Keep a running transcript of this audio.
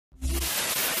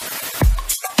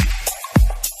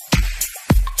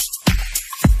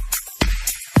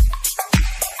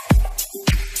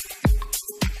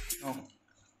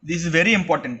This is very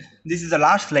important. This is the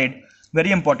last slide.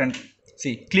 Very important.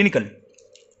 See, clinical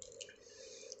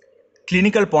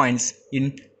points in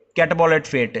catabolite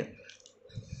fate.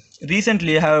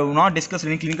 Recently I have not discussed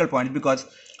any clinical points because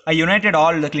I united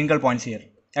all the clinical points here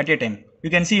at a time. You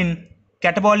can see in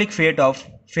catabolic fate of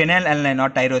phenylalanine or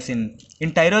tyrosine.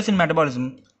 In tyrosine metabolism,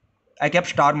 I kept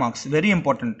star marks. Very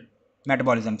important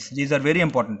metabolisms. These are very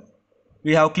important.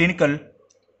 We have clinical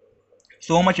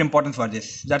so much importance for this.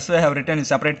 That's why I have written in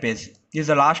separate page. This is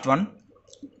the last one.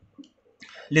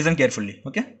 Listen carefully.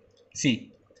 Okay.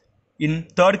 See, in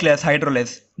third class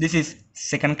hydrolase, this is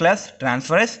second class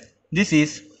transferase. This is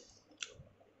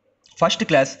first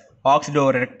class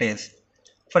oxidoreductase.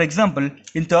 For example,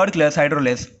 in third class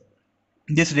hydrolase,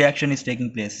 this reaction is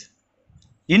taking place.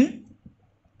 In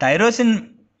tyrosine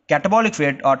catabolic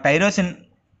fate or tyrosine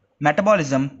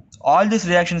metabolism, all these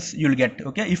reactions you will get.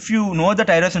 Okay, if you know the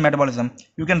tyrosine metabolism,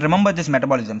 you can remember these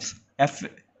metabolisms.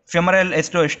 Femoral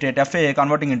esteoestate, FAA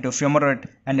converting into fumarate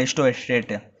and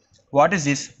esteoestate. What is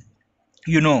this?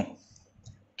 You know,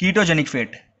 ketogenic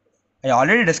fate. I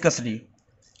already discussed it.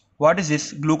 What is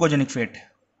this? Glucogenic fate.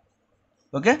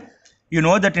 Okay, you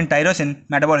know that in tyrosine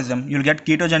metabolism you will get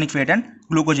ketogenic fate and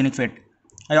glucogenic fate.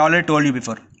 I already told you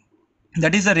before.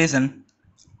 That is the reason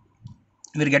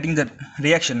we are getting the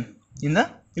reaction in the,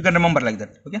 you can remember like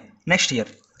that. Okay, next here,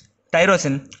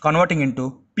 tyrosine converting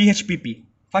into PHPP.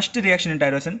 First reaction in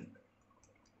tyrosine,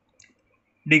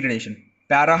 degradation,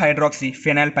 para-hydroxy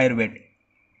phenyl pyruvate.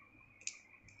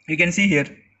 You can see here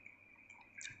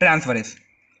transferase.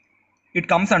 It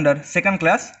comes under second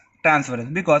class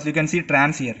transferase because you can see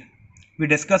trans here. We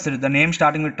discussed it, the name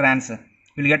starting with trans.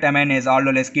 We will get aminase,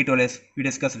 aldolase, ketolase. We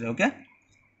discussed it. Okay,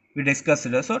 we discussed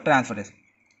it. So transferase.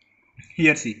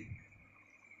 Here see,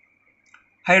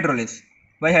 hydrolase.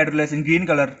 Why hydrolase? In green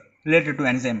color, related to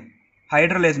enzyme.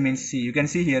 Hydrolase means, see, you can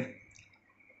see here,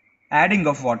 adding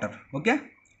of water. Okay,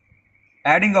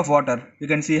 adding of water. You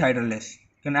can see hydrolase.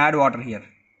 You can add water here.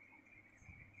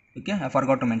 Okay, I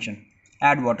forgot to mention,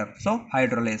 add water. So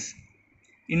hydrolase.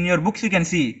 In your books you can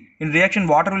see in reaction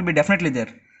water will be definitely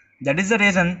there. That is the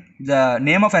reason the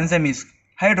name of enzyme is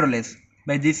hydrolase.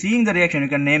 By this seeing the reaction you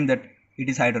can name that it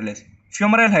is hydrolase.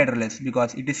 Fumarate hydrolase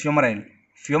because it is fumarate.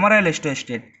 Fumarate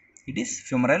esteoestate, it is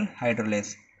fumarate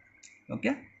hydrolase.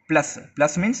 Okay,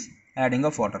 plus means adding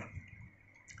of water.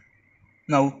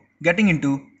 Now getting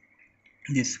into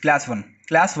this class 1.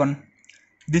 Class 1,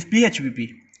 this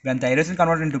PHPP. When tyrosine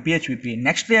converted into PHPP,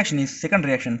 next reaction is second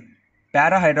reaction,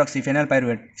 para-hydroxy phenyl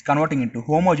pyruvate is converting into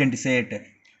homogenetisate.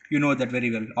 You know that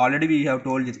very well. Already we have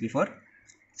told this before.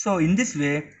 So in this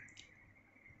way,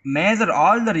 measure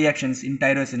all the reactions in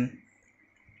tyrosine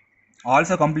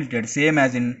also completed, same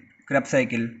as in Krebs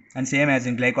cycle and same as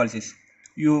in glycolysis.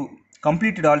 You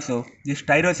completed also this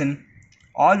tyrosine,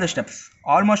 all the steps,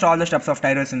 almost all the steps of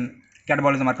tyrosine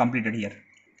catabolism are completed here.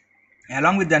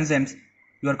 Along with the enzymes,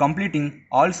 you are completing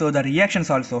also the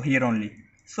reactions also here only.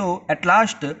 So at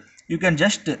last you can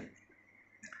just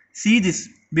see this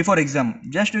before exam.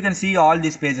 Just you can see all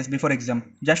these pages before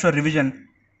exam. Just for revision,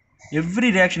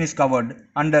 every reaction is covered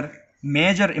under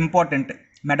major important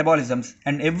metabolisms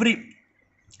and every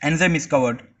enzyme is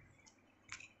covered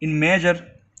in major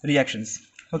reactions.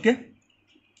 Okay,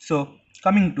 so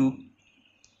coming to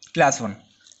class 1.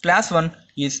 Class 1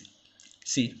 is,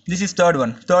 see, this is third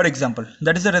example.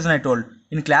 That is the reason I told.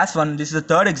 In class 1, this is the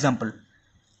third example,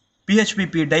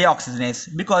 PHPP dioxygenase,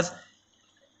 because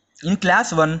in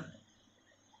class 1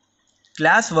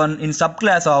 in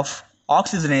subclass of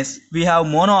oxygenase, we have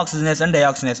monooxygenase and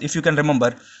dioxygenase. If you can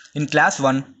remember, in class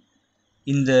 1,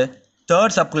 in the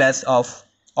third subclass of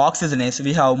oxygenase,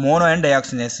 we have mono and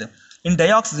dioxygenase. In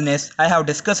dioxygenase, I have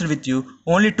discussed with you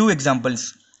only two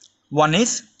examples. One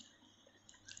is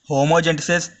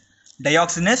homogenesis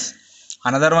dioxygenase,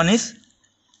 another one is,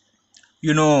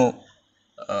 you know,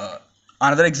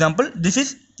 another example. This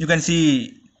is, you can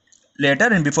see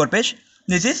later in before page.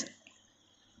 This is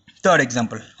third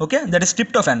example. Okay, that is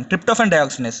tryptophan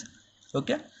dioxygenase.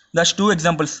 Okay, that's two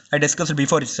examples I discussed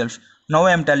before itself. Now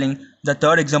I am telling the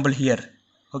third example here.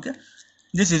 Okay,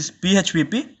 this is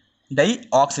PHPP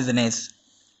dioxygenase.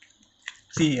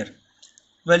 See here,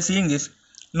 while seeing this,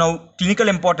 now clinical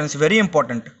importance, very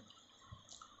important.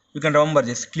 You can remember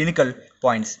this clinical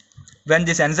points. When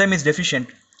this enzyme is deficient,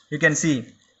 you can see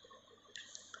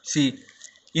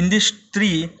in this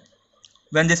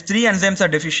when these three enzymes are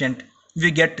deficient,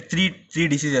 we get three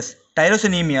diseases: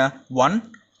 tyrosenemia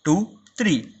 1, 2,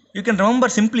 3. You can remember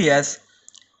simply as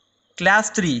class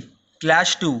 3,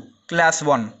 class 2, class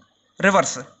 1.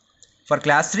 Reverse. For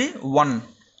class 3, 1,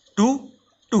 2,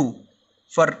 2.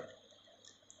 For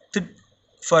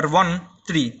 1,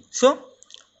 3. So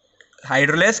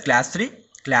hydrolase class 3,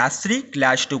 class 3,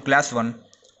 class 2, class 1.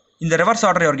 In the reverse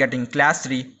order you are getting class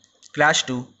 3, class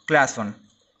 2, class 1.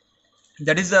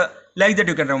 That is the like that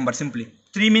you can remember simply.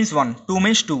 3 means 1, 2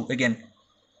 means 2 again.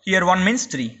 Here 1 means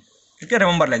 3. You can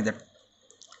remember like that.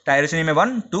 Tyrosinemia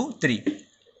 1, 2, 3.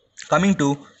 Coming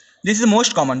to this is the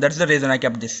most common. That's the reason I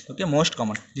kept this. Okay, most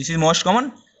common. This is most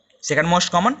common. Second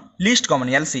most common. Least common.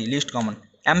 LC least common.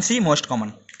 MC most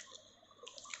common.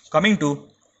 Coming to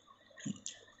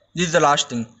this is the last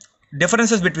thing.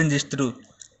 Differences between these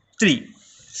three.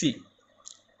 See.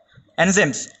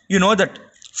 Enzymes. You know that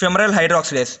femoral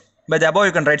hydroxylase. By the above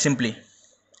you can write simply.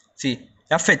 See.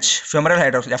 FH. Femoral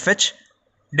hydroxylase. FH.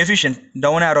 Deficient.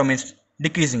 Down arrow means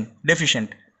decreasing. Deficient.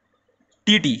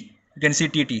 TT. You can see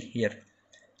TT here.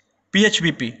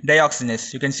 PHPP.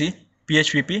 Dioxinase. You can see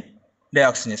PHPP.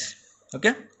 Dioxinase.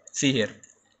 Okay. See here.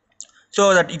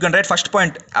 So that you can write first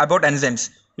point about enzymes.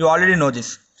 You already know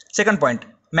this. Second point.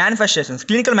 Manifestations.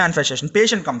 Clinical manifestation.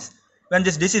 Patient comes. When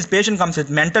this disease patient comes with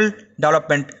mental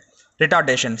development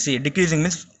retardation. See. Decreasing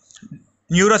means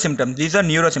neuro symptoms. These are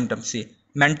neuro symptoms. See.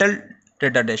 Mental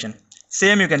retardation.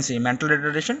 Same you can see. Mental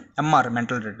retardation. MR.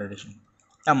 Mental retardation.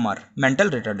 MR. Mental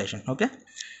retardation. Okay.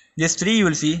 These three you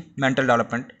will see mental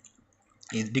development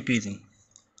is decreasing.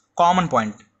 Common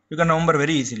point. You can remember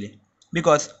very easily.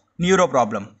 Because neuro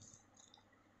problem.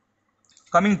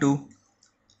 Coming to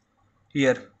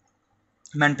here.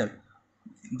 Mental.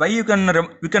 Why you can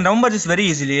remember this very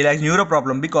easily like neuro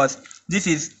problem, because this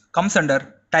is comes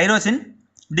under tyrosine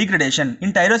degradation.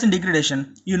 In tyrosine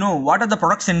degradation, you know what are the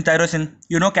products in tyrosine?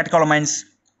 You know catecholamines.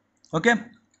 Okay.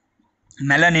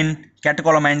 Melanin,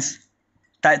 catecholamines,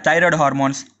 thyroid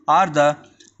hormones are the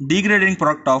degrading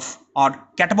product of or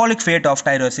catabolic fate of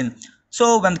tyrosine.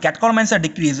 So when the catecholamines are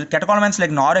decreased, catecholamines like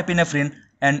norepinephrine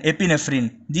and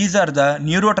epinephrine, these are the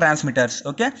neurotransmitters.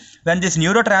 Okay. When these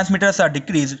neurotransmitters are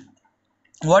decreased,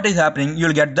 what is happening? You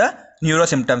will get the neuro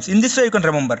symptoms. In this way you can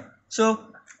remember. So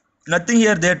nothing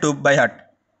here there to by heart.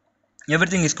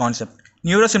 Everything is concept.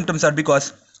 Neuro symptoms are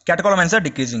because catecholamines are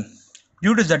decreasing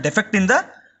due to the defect in the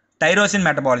tyrosine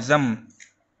metabolism,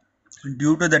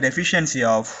 due to the deficiency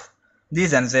of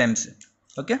these enzymes.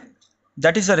 Okay.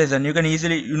 That is the reason. You can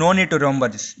easily, you no need to remember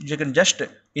this. You can just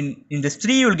in this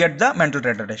three you will get the mental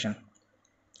retardation.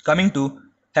 Coming to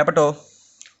hepato,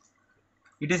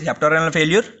 it is hepatorenal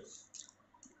failure.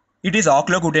 It is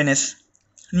oculocutaneous.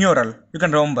 Neural, you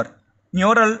can remember.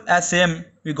 Neural as same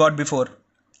we got before.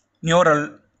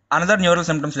 Neural, another neural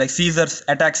symptoms like seizures,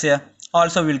 ataxia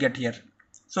also we will get here.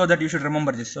 So that you should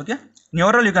remember this. Okay.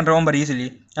 Neural you can remember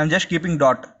easily. I am just keeping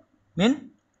dot.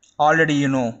 Mean already you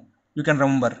know. You can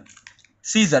remember.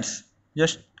 Seizures,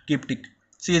 just keep tick.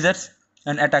 Seizures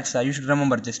and ataxia, you should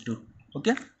remember this too.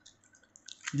 Okay.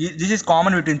 This is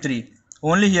common between three.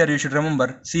 Only here you should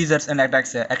remember seizures and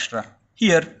ataxia extra.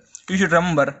 Here you should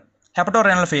remember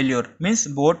hepatorenal failure, means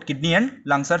both kidney and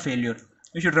lungs are failure.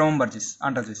 You should remember this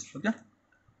under this. Okay.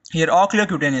 Here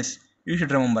oculocutaneous, you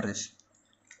should remember this.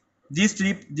 These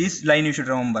three, this line you should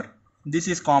remember. This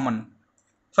is common.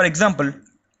 For example,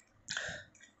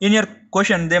 in your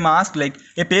question they may ask like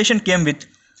a patient came with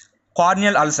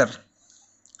corneal ulcer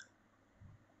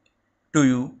to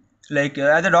you. Like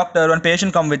as a doctor, when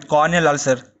patient come with corneal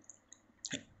ulcer,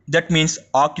 that means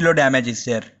ocular damage is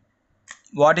there.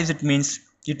 What is it means?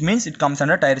 It means it comes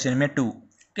under tyrosinemia 2.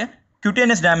 Okay.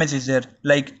 Cutaneous damage is there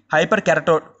like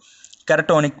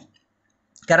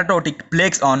keratotic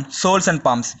plaques on soles and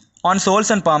palms. On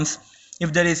soles and palms,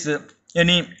 if there is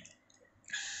any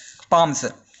palms,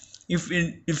 if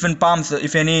in palms,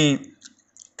 if any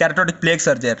keratotic plaques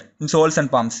are there in soles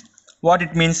and palms, what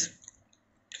it means?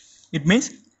 It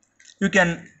means you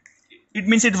can. It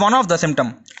means it's one of the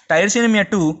symptom. Tyrosinemia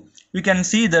 2, you can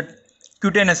see that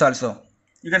cutaneous also.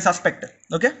 You can suspect.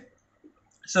 Okay.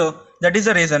 So that is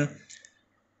the reason.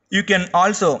 You can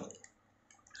also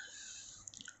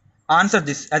answer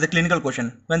this as a clinical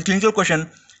question. When clinical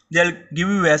question, they'll give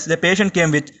you as the patient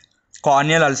came with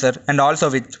corneal ulcer and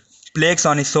also with plaques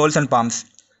on his soles and palms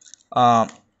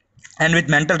and with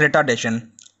mental retardation.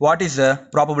 What is the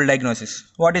probable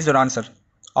diagnosis? What is your answer?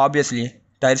 Obviously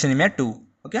tyrosinemia 2.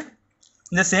 Okay.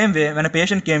 In the same way, when a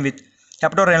patient came with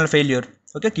hepatorenal failure,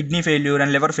 okay, kidney failure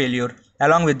and liver failure,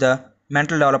 along with the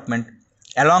mental development,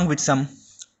 along with some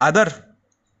other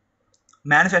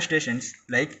manifestations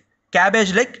like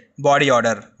cabbage like body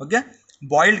odor. Okay.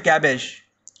 Boiled cabbage,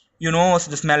 you know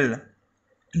the smell.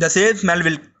 The same smell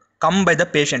will come by the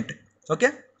patient. Okay.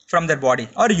 From their body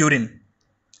or urine.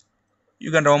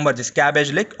 You can remember this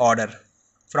cabbage like odor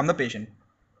from the patient.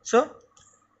 So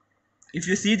if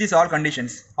you see these all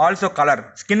conditions, also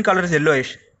color, skin color is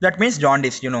yellowish, that means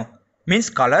jaundice, you know, means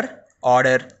color,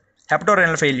 odor,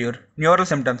 hepatorenal failure, neural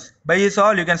symptoms. By this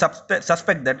all you can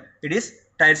suspect that it is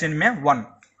tyrosinemia 1.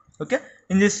 Okay,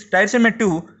 in this tyrosinemia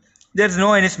 2 there is no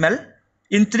any smell.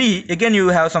 In 3 again you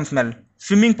have some smell,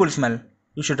 swimming pool smell.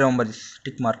 You should remember this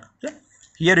tick mark. Okay,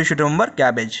 here you should remember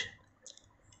cabbage.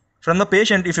 From the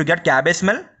patient, if you get cabbage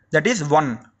smell, that is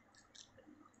 1.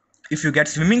 If you get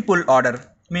swimming pool odor,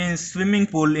 means swimming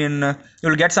pool in you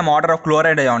will get some odor of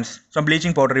chloride ions from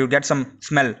bleaching powder, you get some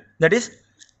smell, that is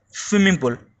swimming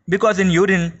pool, because in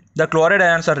urine the chloride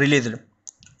ions are released.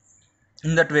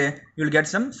 In that way you will get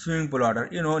some swimming pool odor.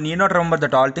 You know, need not remember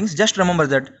that all things, just remember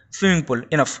that swimming pool,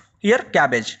 enough. Here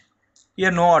cabbage,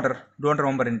 here no odor, don't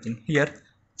remember anything. Here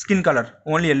skin color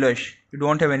only yellowish, you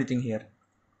don't have anything here.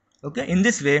 Okay, in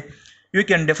this way you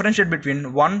can differentiate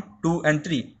between 1, 2 and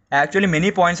 3. Actually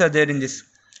many points are there in this.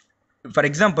 For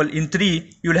example, in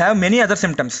 3 you will have many other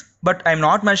symptoms, but I am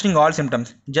not mentioning all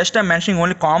symptoms, just I am mentioning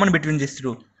only common between these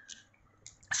two.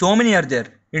 So many are there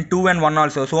in 2 and 1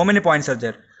 also, so many points are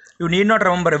there. You need not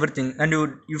remember everything, and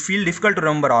you feel difficult to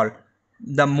remember all.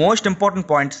 The most important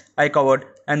points I covered,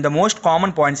 and the most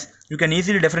common points you can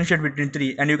easily differentiate between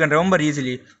 3, and you can remember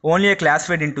easily. Only I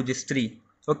classified into these 3.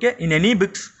 Okay, in any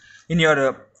books, in your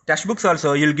textbooks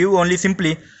also, you will give only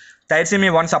simply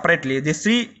tyrosine 1 separately. These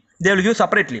 3 they will give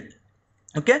separately.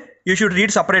 Okay, you should read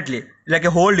separately like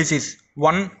a whole disease,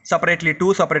 1 separately,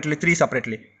 2 separately, 3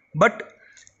 separately. But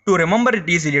to remember it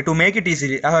easily, to make it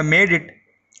easily, I have made it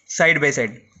side by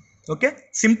side. Okay,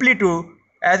 simply to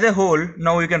as a whole,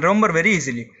 now you can remember very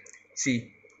easily. See,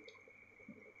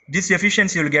 this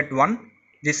deficiency you will get 1,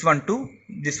 this one 2,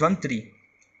 this one 3.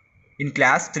 In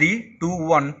class 3, 2,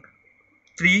 1,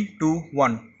 3, 2,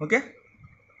 1. Okay,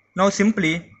 now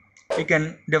simply you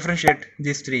can differentiate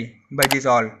these 3 by this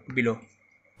all below.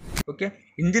 Okay,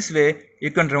 in this way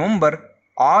you can remember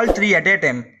all 3 at a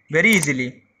time very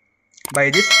easily by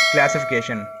this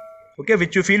classification. Okay,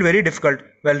 which you feel very difficult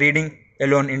while reading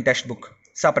alone in textbook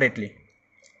separately.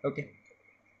 Okay.